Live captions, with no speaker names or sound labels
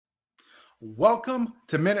Welcome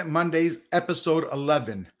to Minute Mondays, episode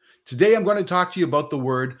 11. Today I'm going to talk to you about the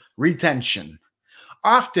word retention.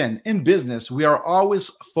 Often in business, we are always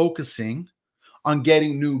focusing on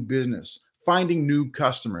getting new business, finding new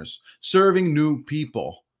customers, serving new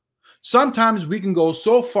people. Sometimes we can go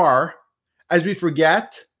so far as we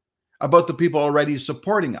forget about the people already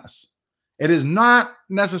supporting us. It is not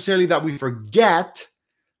necessarily that we forget,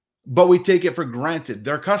 but we take it for granted.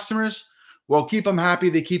 They're customers. Well, keep them happy.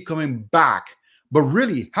 They keep coming back. But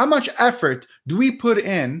really, how much effort do we put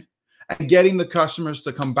in at getting the customers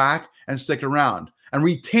to come back and stick around and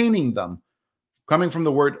retaining them? Coming from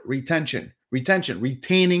the word retention,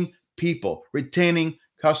 retaining people, retaining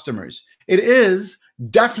customers. It is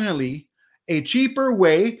definitely a cheaper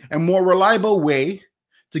way and more reliable way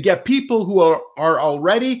to get people who are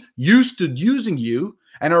already used to using you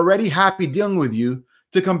and already happy dealing with you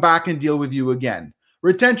to come back and deal with you again.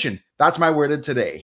 Retention, that's my word of today.